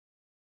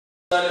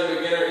A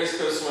beginner East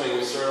Coast swing.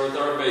 We start with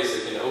our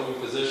basic in open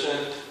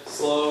position.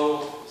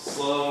 Slow,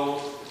 slow,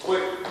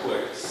 quick,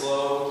 quick,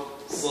 slow,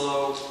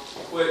 slow,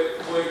 quick,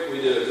 quick.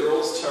 We did a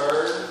girl's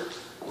turn,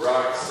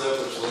 rock step,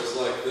 which looks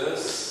like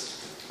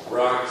this.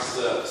 Rock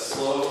step,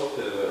 slow,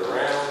 pivot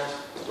around,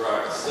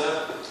 rock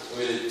step.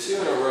 We did 2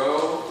 in a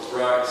row.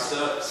 Rock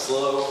step,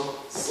 slow,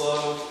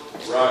 slow,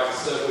 rock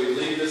step. We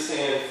leave this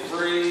hand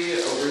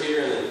free over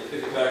here and then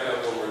pick it back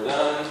up when we're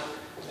done.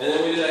 And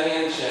then we did a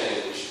hand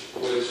change,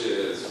 which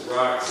is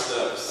rock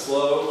step,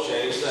 slow,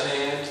 change the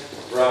hand,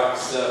 rock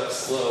step,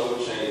 slow,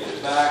 change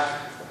it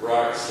back,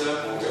 rock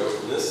step. We'll go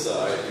from this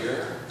side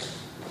here.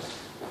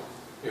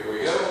 Here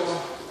we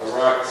go. A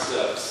rock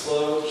step,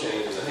 slow,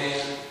 change the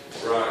hand,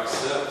 rock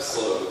step,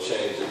 slow,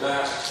 change it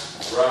back,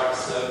 rock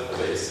step,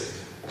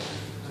 basic.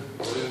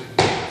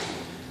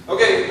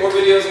 Okay, more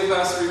videos and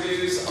class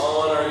reviews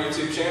on our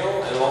YouTube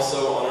channel and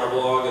also on our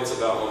blog,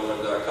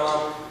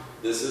 it'saboutwomen.com.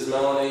 This is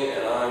Melanie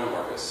and I'm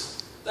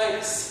Marcus.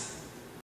 Thanks!